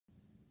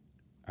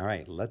All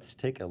right, let's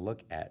take a look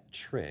at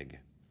trig.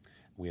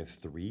 We have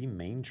three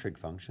main trig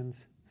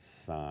functions: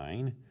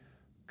 sine,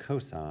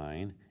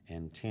 cosine,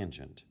 and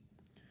tangent.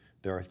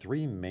 There are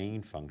three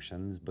main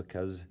functions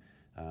because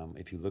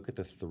if you look at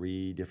the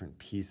three different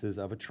pieces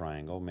of a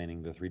triangle,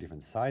 meaning the three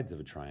different sides of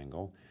a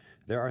triangle,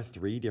 there are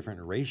three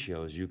different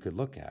ratios you could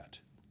look at,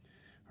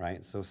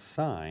 right? So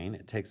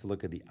sine takes a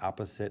look at the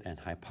opposite and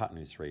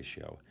hypotenuse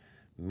ratio,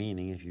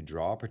 meaning if you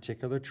draw a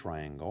particular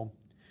triangle,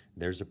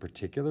 there's a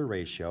particular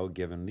ratio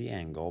given the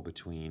angle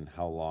between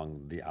how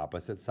long the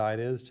opposite side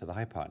is to the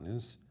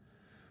hypotenuse.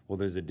 Well,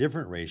 there's a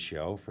different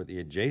ratio for the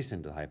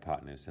adjacent to the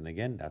hypotenuse, and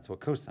again, that's what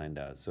cosine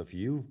does. So if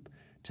you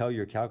tell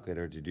your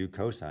calculator to do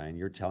cosine,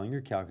 you're telling your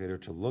calculator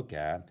to look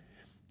at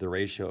the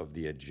ratio of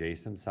the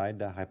adjacent side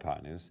to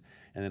hypotenuse,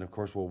 and then of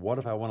course, well, what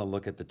if I want to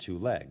look at the two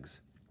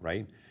legs,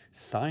 right?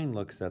 Sine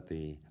looks at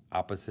the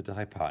opposite to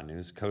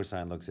hypotenuse,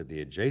 cosine looks at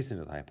the adjacent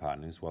to the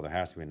hypotenuse. Well, there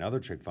has to be another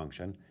trig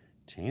function,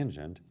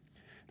 tangent,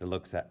 that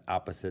looks at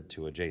opposite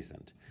to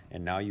adjacent.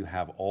 And now you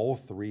have all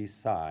three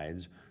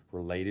sides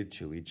related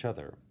to each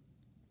other.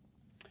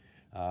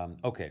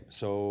 Okay,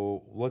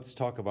 so let's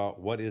talk about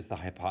what is the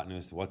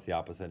hypotenuse, what's the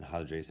opposite, and how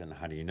adjacent, and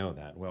how do you know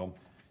that? Well,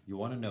 you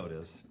want to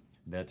notice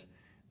that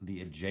the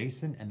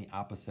adjacent and the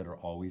opposite are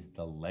always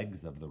the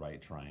legs of the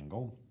right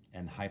triangle,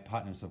 and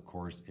hypotenuse, of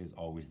course, is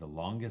always the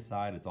longest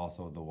side. It's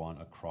also the one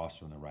across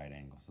from the right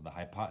angle. So the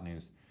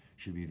hypotenuse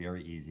should be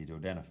very easy to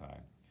identify.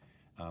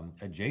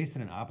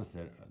 Adjacent and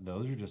opposite,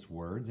 those are just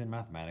words in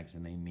mathematics,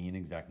 and they mean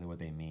exactly what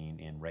they mean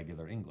in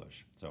regular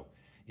English. So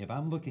if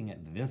I'm looking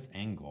at this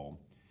angle,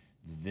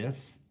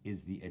 this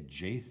is the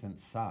adjacent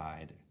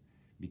side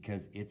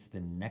because it's the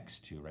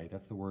next to, right?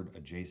 That's the word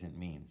adjacent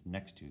means,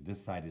 next to.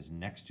 This side is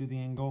next to the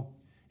angle,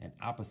 and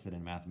opposite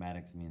in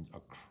mathematics means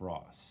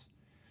across.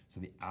 So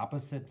the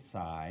opposite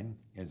side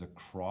is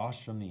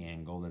across from the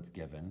angle that's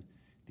given.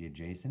 The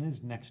adjacent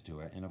is next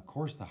to it, and of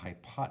course the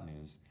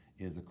hypotenuse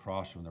is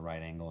across from the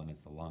right angle, and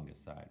it's the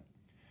longest side.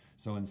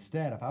 So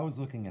instead, if I was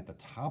looking at the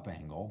top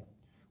angle,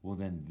 well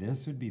then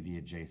this would be the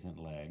adjacent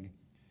leg,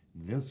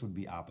 this would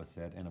be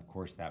opposite, and of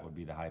course that would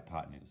be the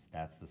hypotenuse.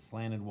 That's the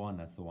slanted one,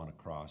 that's the one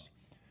across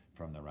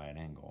from the right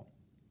angle.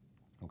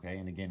 Okay,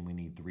 and again, we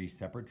need three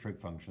separate trig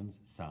functions,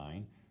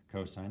 sine,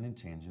 cosine, and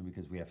tangent,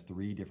 because we have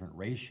three different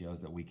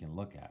ratios that we can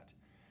look at.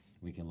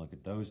 We can look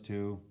at those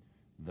two,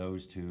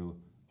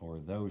 or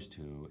those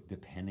two,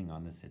 depending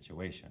on the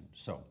situation.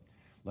 So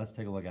let's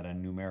take a look at a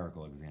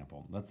numerical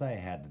example. Let's say I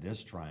had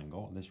this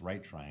triangle, this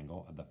right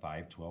triangle, the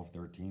 5, 12,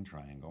 13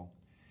 triangle,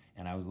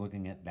 and I was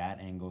looking at that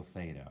angle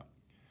theta.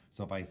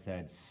 So if I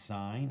said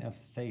sine of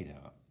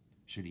theta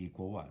should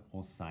equal what?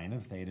 Well, sine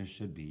of theta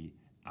should be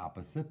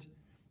opposite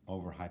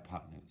over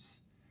hypotenuse.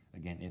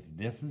 Again, if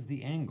this is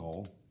the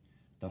angle,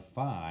 the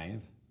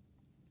 5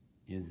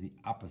 is the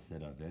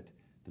opposite of it.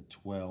 The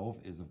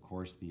 12 is, of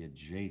course, the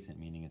adjacent,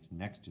 meaning it's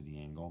next to the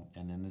angle.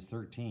 And then this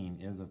 13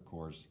 is, of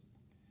course,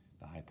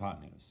 the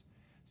hypotenuse.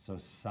 So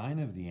sine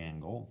of the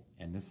angle,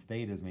 and this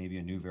theta is maybe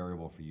a new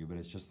variable for you, but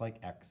it's just like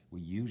x.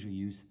 We usually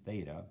use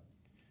theta,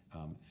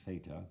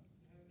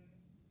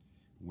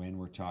 when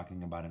we're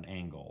talking about an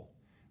angle.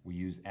 We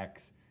use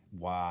x,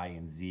 y,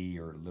 and z,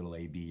 or little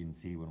a, b, and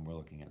c when we're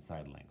looking at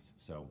side lengths.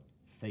 So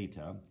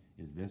theta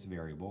is this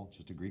variable,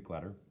 just a Greek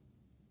letter.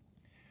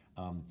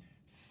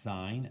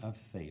 Sine of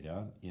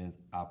theta is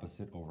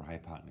opposite over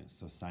hypotenuse.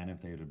 So sine of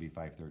theta would be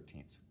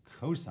 5/13.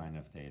 Cosine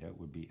of theta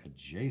would be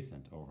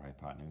adjacent over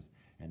hypotenuse,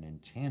 and then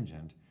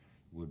tangent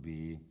would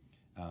be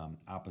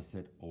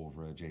opposite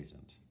over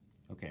adjacent.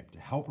 Okay, to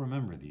help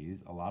remember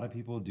these, a lot of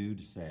people do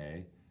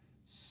say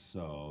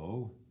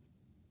so,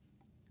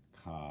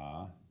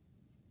 ka,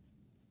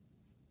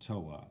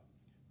 toa,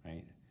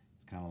 right?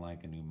 It's kind of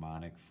like a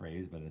mnemonic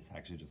phrase, but it's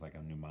actually just like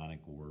a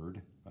mnemonic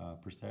word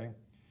per se,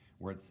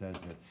 where it says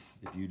that,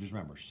 if you just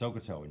remember,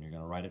 SOHCAHTOA, and you're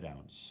going to write it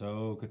down,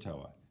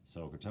 SOHCAHTOA,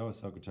 SOHCAHTOA,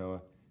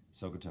 SOHCAHTOA,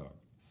 SOHCAHTOA.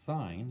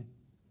 Sine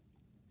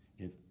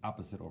is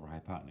opposite over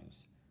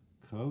hypotenuse.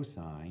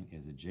 Cosine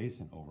is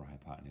adjacent over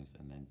hypotenuse,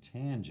 and then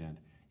tangent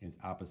is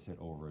opposite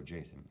over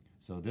adjacent.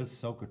 So this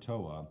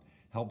SOHCAHTOA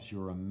helps you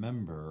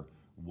remember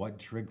what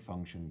trig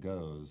function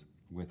goes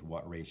with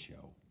what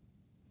ratio.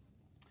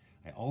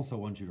 I also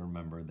want you to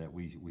remember that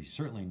we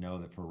certainly know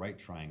that for right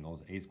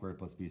triangles, a squared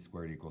plus b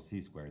squared equals c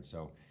squared.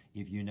 So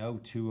if you know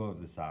two of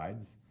the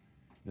sides,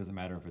 doesn't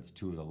matter if it's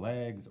two of the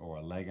legs or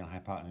a leg and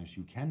hypotenuse,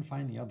 you can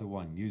find the other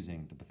one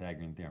using the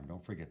Pythagorean theorem.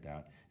 Don't forget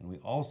that. And we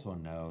also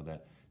know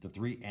that the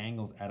three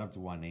angles add up to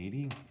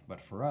 180, but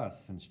for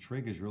us, since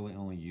trig is really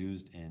only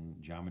used in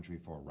geometry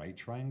for right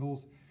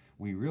triangles,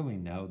 we really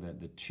know that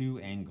the two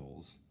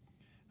angles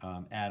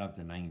add up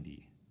to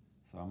 90.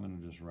 So I'm going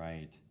to just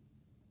write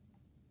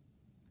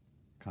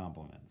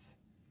complements,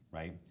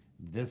 right?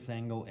 This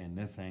angle and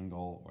this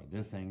angle, or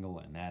this angle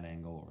and that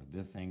angle, or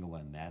this angle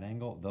and that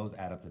angle, those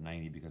add up to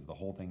 90 because the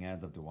whole thing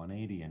adds up to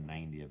 180, and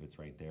 90 of it's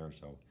right there,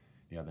 so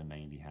the other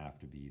 90 have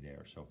to be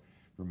there. So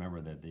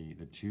remember that the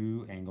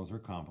two angles are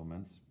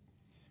complements.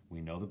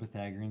 We know the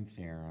Pythagorean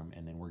theorem,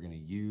 and then we're going to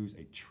use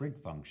a trig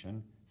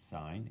function,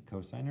 sine,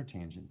 cosine, or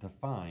tangent, to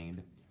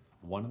find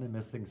one of the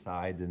missing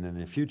sides, and then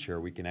in the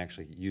future, we can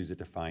actually use it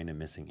to find a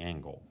missing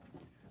angle.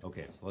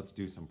 Okay, so let's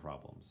do some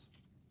problems.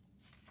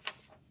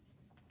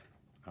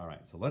 All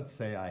right, so let's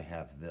say I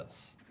have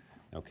this,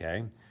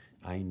 okay?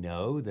 I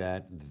know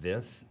that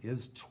this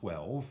is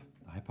 12,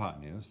 the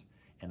hypotenuse,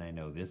 and I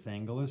know this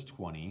angle is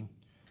 20.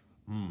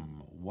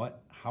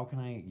 How can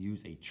I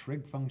use a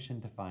trig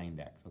function to find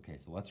x? Okay,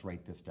 so let's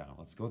write this down.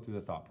 Let's go through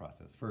the thought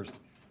process. First,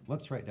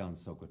 let's write down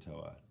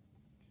SOHCAHTOA.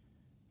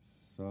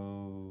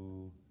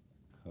 SOHCAHTOA.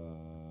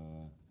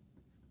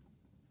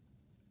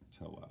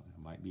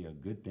 It might be a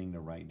good thing to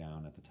write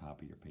down at the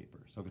top of your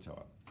paper.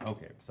 SOHCAHTOA.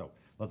 Okay, so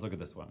let's look at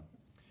this one.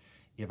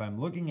 If I'm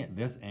looking at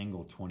this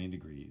angle 20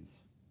 degrees,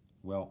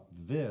 well,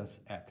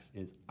 this x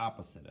is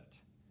opposite it.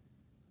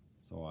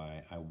 So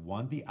I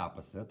want the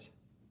opposite,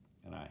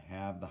 and I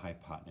have the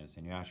hypotenuse.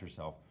 And you ask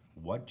yourself,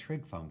 what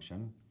trig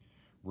function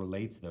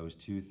relates those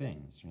two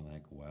things? You're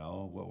like,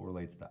 well, what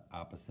relates the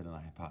opposite and the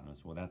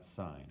hypotenuse? Well, that's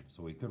sine.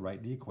 So we could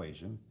write the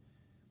equation,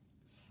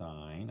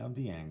 sine of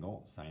the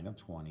angle, sine of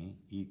 20,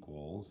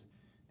 equals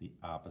the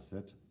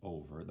opposite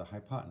over the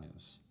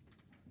hypotenuse.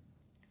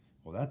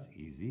 Well, that's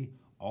easy.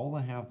 All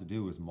I have to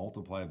do is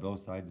multiply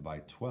both sides by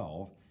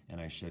 12,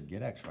 and I should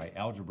get x, right?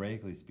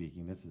 Algebraically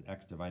speaking, this is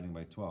x dividing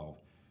by 12.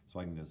 So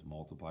I can just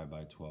multiply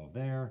by 12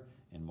 there,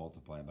 and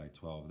multiply by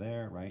 12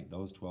 there, right?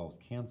 Those 12s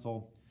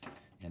cancel.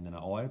 And then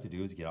all I have to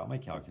do is get out my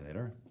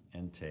calculator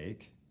and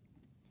take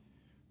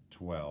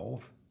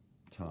 12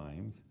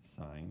 times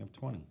sine of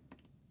 20.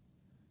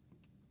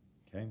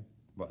 Okay,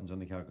 buttons on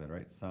the calculator,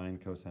 right? Sine,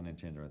 cosine, and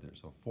tangent right there.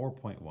 So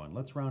 4.1.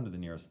 Let's round to the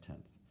nearest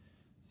tenth.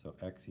 So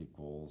x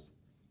equals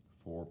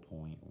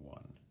 4.1.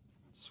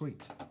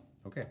 Sweet.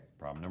 Okay,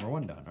 problem number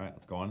 1 done. All right,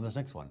 let's go on to this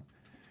next one.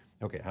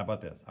 Okay, how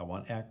about this? I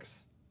want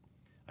x.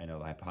 I know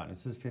the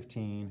hypotenuse is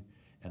 15,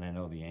 and I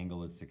know the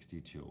angle is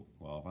 62.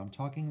 Well, if I'm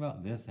talking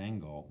about this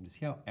angle, you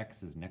see how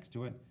x is next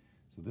to it?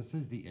 So this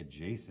is the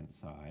adjacent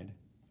side.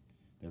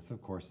 This,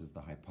 of course, is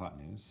the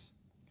hypotenuse.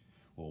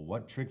 Well,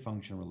 what trig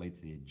function relates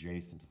the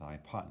adjacent to the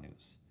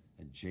hypotenuse?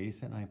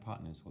 Adjacent and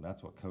hypotenuse, well,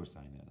 that's what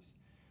cosine is.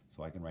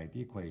 So I can write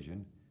the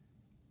equation,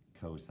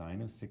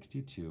 cosine of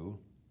 62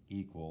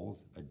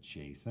 equals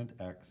adjacent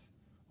x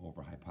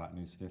over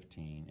hypotenuse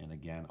 15. And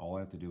again, all I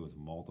have to do is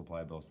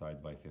multiply both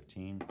sides by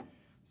 15.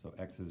 So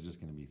x is just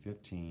going to be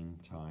 15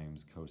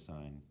 times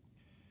cosine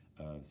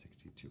of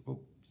 62. Oh,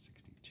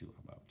 62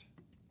 about.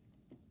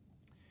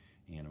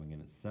 And I'm going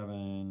to get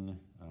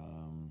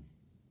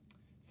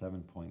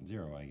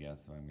 7.0, I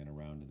guess, so I'm going to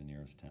round to the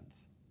nearest tenth.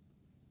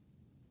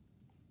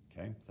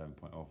 Okay,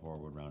 7.04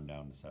 would round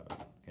down to 7.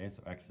 Okay,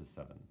 so x is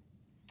 7.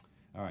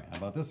 All right, how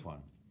about this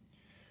one?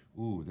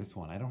 Ooh, this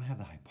one, I don't have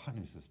the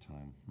hypotenuse this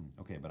time.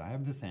 Okay, but I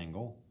have this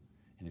angle,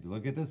 and if you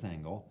look at this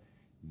angle,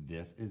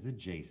 this is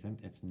adjacent,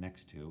 it's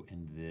next to,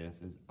 and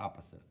this is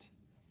opposite.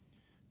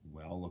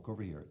 Well, look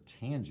over here.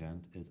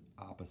 Tangent is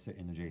opposite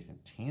and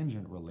adjacent.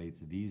 Tangent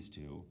relates these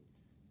two,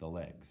 the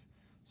legs.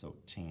 So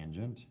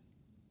tangent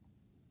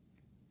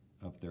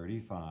of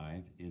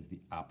 35 is the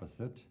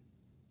opposite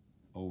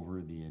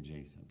over the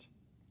adjacent.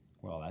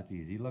 Well, that's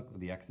easy. Look,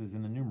 the x is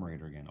in the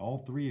numerator again. All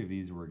three of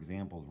these were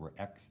examples where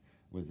x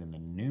was in the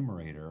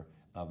numerator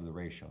of the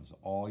ratio. So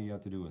all you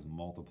have to do is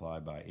multiply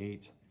by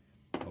 8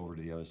 over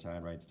to the other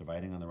side, right? It's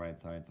dividing on the right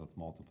side, so let's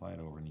multiply it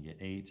over, and you get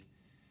 8.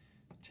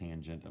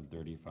 Tangent of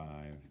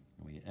 35,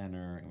 and we hit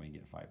enter, and we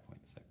get 5.6.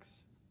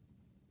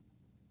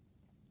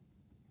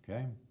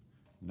 Okay?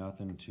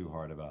 Nothing too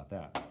hard about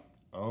that.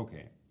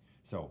 Okay,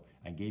 so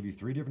I gave you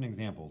 3 different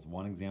examples.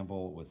 One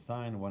example was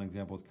sine, one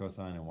example was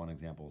cosine, and one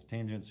example was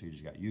tangent, so you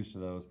just got used to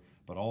those.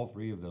 But all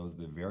 3 of those,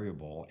 the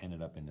variable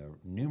ended up in the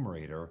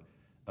numerator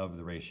of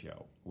the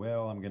ratio.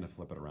 Well, I'm going to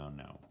flip it around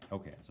now.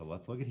 Okay, so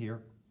let's look at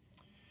here.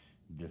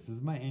 This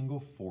is my angle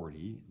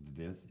 40.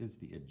 This is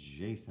the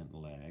adjacent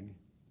leg.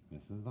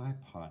 This is the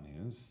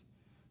hypotenuse.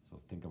 So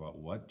think about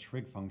what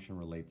trig function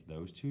relates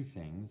those two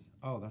things.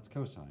 Oh, that's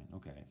cosine.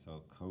 Okay,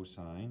 so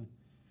cosine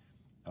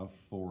of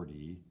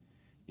 40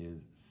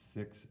 is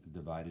 6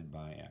 divided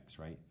by x,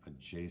 right?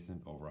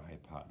 Adjacent over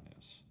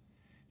hypotenuse.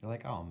 You're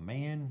like, oh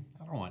man,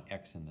 I don't want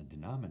x in the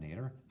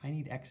denominator. I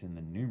need x in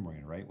the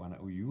numerator, right? When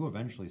you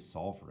eventually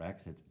solve for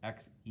x, it's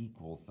x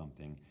equals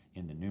something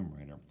in the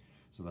numerator.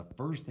 So the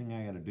first thing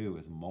I got to do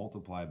is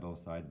multiply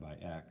both sides by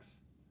x.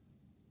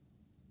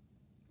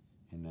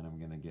 And then I'm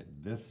going to get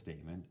this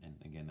statement. And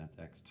again, that's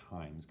x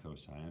times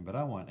cosine. But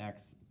I want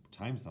x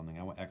times something.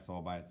 I want x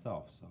all by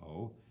itself.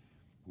 So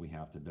we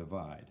have to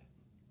divide.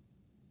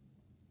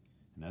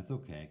 And that's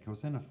okay.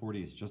 Cosine of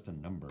 40 is just a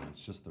number.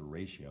 It's just the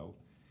ratio.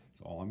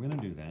 So all I'm going to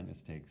do then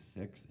is take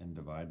 6 and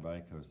divide by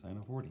cosine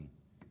of 40.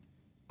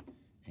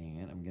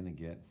 And I'm going to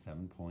get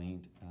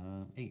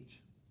 7.8.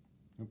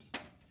 Oops.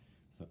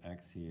 So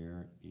x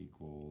here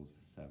equals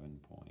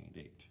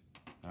 7.8.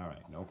 All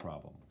right, no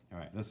problem. All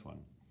right, this one.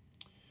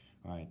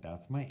 All right,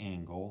 that's my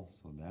angle.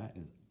 So that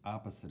is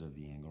opposite of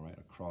the angle, right,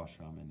 across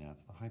from, and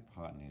that's the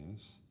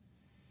hypotenuse.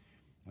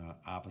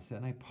 Opposite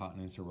and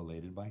hypotenuse are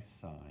related by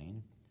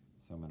sine.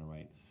 So I'm going to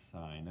write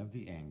sine of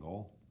the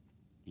angle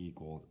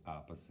equals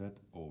opposite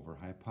over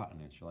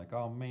hypotenuse. You're like,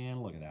 oh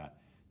man, look at that.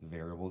 The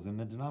variable's in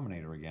the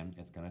denominator again.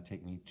 It's going to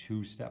take me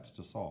 2 steps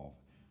to solve.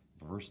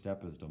 The first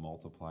step is to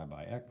multiply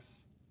by x.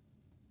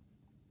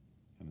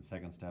 And the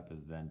second step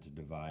is then to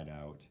divide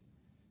out,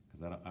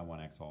 because I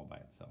want x all by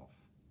itself.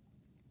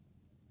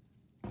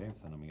 Okay,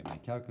 so then I'm going to get my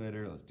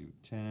calculator. Let's do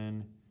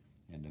 10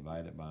 and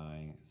divide it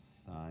by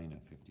sine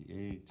of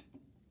 58.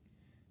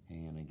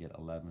 And I get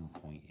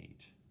 11.8.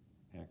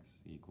 X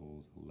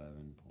equals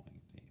 11.8.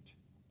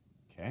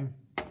 Okay?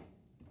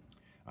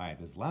 All right,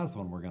 this last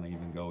one, we're going to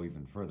go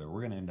even further.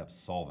 We're going to end up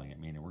solving it,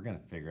 meaning we're going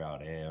to figure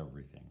out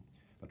everything.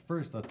 But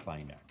first, let's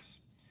find x.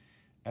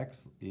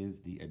 X is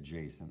the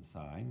adjacent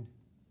side.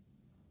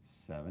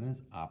 7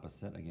 is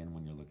opposite, again,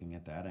 when you're looking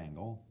at that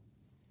angle.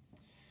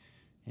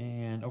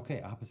 And,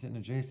 okay, opposite and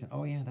adjacent.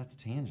 Oh, yeah, that's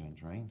tangent,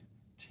 right?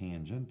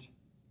 Tangent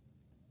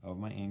of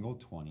my angle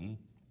 20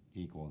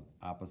 equals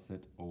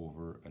opposite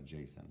over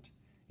adjacent.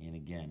 And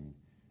again,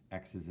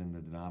 x is in the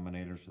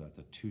denominator, so that's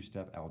a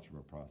 2-step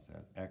algebra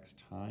process. X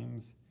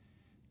times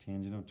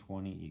tangent of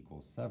 20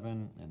 equals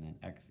 7, and then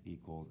x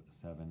equals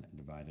 7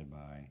 divided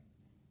by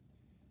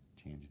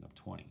tangent of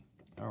 20.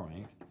 All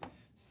right,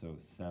 so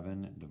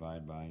 7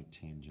 divided by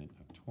tangent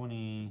of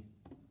 20,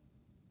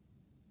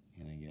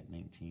 and I get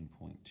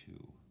 19.2.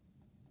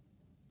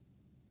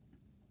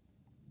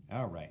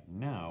 All right,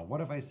 now,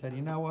 what if I said,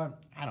 you know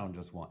what? I don't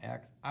just want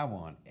x, I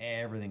want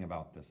everything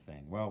about this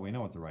thing. Well, we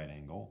know it's a right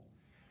angle.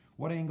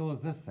 What angle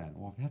is this then?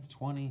 Well, if that's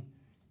 20,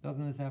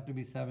 doesn't this have to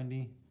be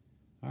 70?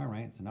 All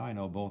right, so now I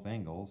know both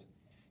angles.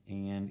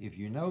 And if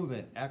you know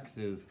that x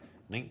is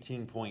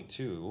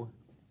 19.2,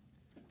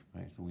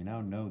 right, so we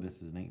now know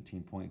this is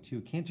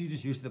 19.2. Can't you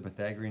just use the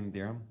Pythagorean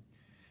theorem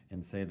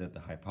and say that the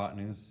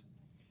hypotenuse,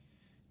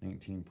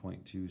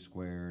 19.2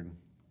 squared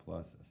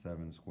plus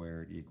 7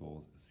 squared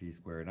equals c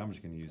squared? I'm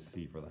just going to use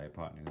c for the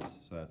hypotenuse.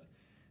 So that's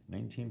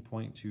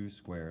 19.2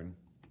 squared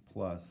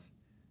plus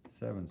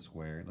 7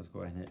 squared. Let's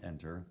go ahead and hit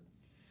enter.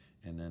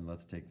 And then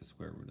let's take the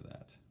square root of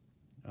that.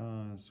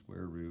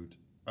 Square root.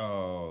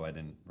 Oh, I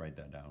didn't write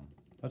that down.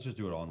 Let's just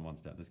do it all in one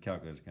step. This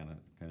calculator is kind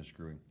of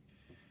screwy.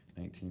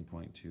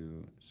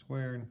 19.2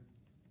 squared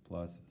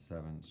plus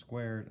 7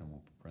 squared, and we'll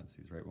put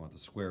parentheses, right? We want the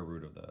square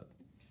root of that.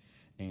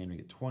 And we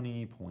get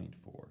 20.4.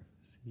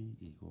 C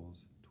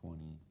equals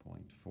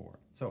 20.4.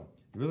 So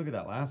if we look at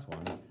that last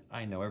one,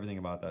 I know everything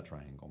about that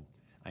triangle.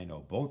 I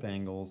know both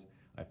angles.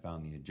 I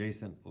found the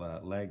adjacent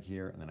leg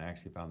here, and then I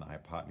actually found the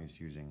hypotenuse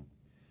using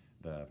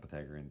the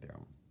Pythagorean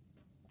theorem.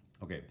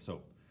 Okay,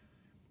 so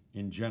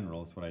in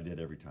general, that's what I did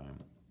every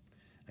time.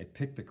 I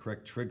picked the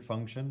correct trig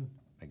function.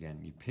 Again,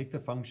 you pick the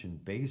function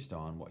based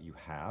on what you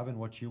have and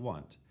what you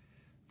want.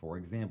 For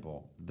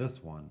example,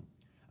 this one,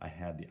 I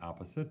had the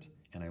opposite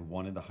and I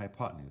wanted the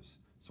hypotenuse,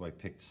 so I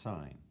picked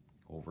sine.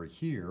 Over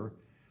here,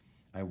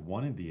 I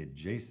wanted the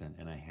adjacent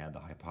and I had the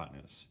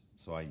hypotenuse,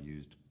 so I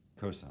used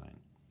cosine.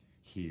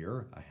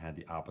 Here, I had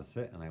the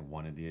opposite and I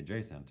wanted the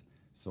adjacent,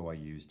 so I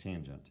used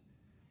tangent.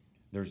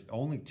 There's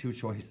only 2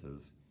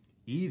 choices.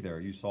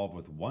 Either you solve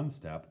with 1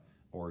 step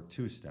or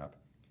 2-step.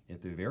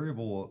 If the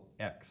variable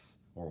x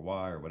or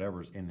y or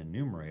whatever is in the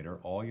numerator,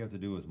 all you have to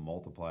do is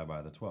multiply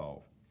by the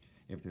 12.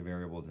 If the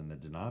variable is in the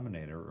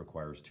denominator, it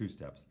requires 2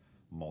 steps.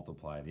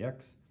 Multiply the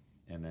x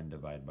and then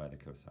divide by the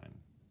cosine.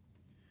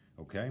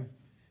 Okay?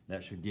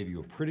 That should give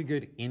you a pretty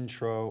good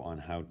intro on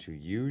how to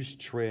use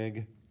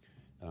trig.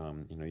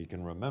 You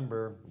can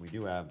remember we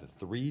do have the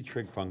 3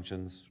 trig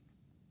functions: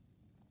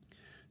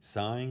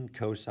 sine,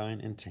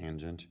 cosine, and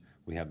tangent.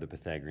 We have the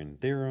Pythagorean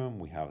theorem.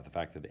 We have the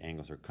fact that the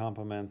angles are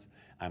complements.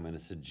 I'm going to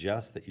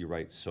suggest that you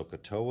write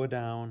SOHCAHTOA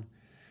down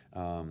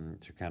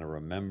to kind of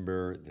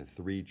remember the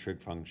 3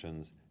 trig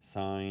functions: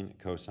 sine,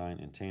 cosine,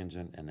 and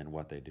tangent, and then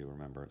what they do.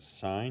 Remember,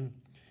 sine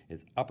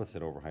is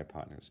opposite over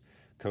hypotenuse.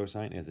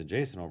 Cosine is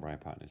adjacent over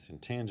hypotenuse,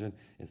 and tangent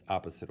is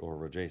opposite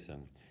over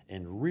adjacent.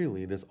 And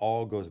really, this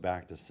all goes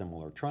back to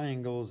similar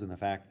triangles and the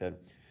fact that,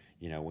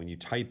 when you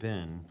type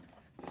in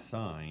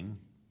sine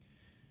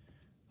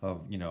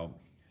of,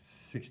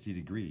 60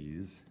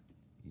 degrees,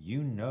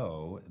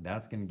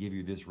 that's going to give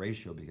you this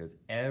ratio, because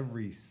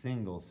every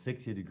single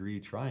 60-degree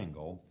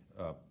triangle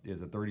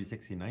is a 30,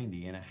 60,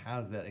 90, and it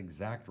has that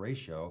exact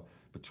ratio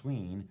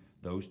between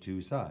those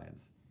 2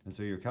 sides. And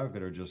so your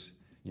calculator just,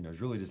 is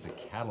really just a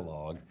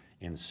catalog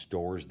and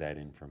stores that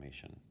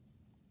information.